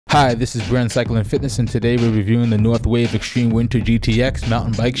Hi, this is Brand Cycle and Fitness, and today we're reviewing the Northwave Extreme Winter GTX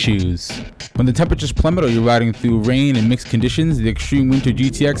mountain bike shoes. When the temperatures plummet or you're riding through rain and mixed conditions, the Extreme Winter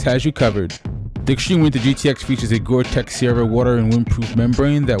GTX has you covered. The Extreme Winter GTX features a Gore-tex Sierra water and windproof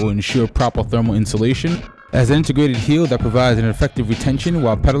membrane that will ensure proper thermal insulation. It has an integrated heel that provides an effective retention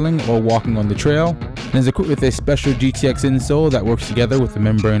while pedaling or walking on the trail, and is equipped with a special GTX insole that works together with the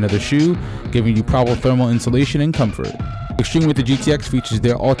membrane of the shoe, giving you proper thermal insulation and comfort. Extreme Winter GTX features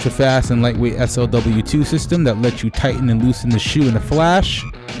their ultra-fast and lightweight SLW2 system that lets you tighten and loosen the shoe in a flash,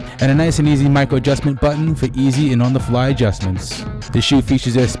 and a nice and easy micro adjustment button for easy and on-the-fly adjustments. The shoe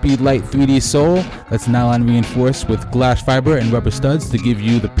features a Speedlight 3D sole that's nylon reinforced with glass fiber and rubber studs to give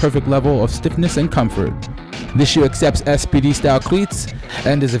you the perfect level of stiffness and comfort. This shoe accepts SPD style cleats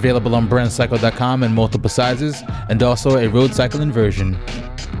and is available on brandcycle.com in multiple sizes and also a road cycling version.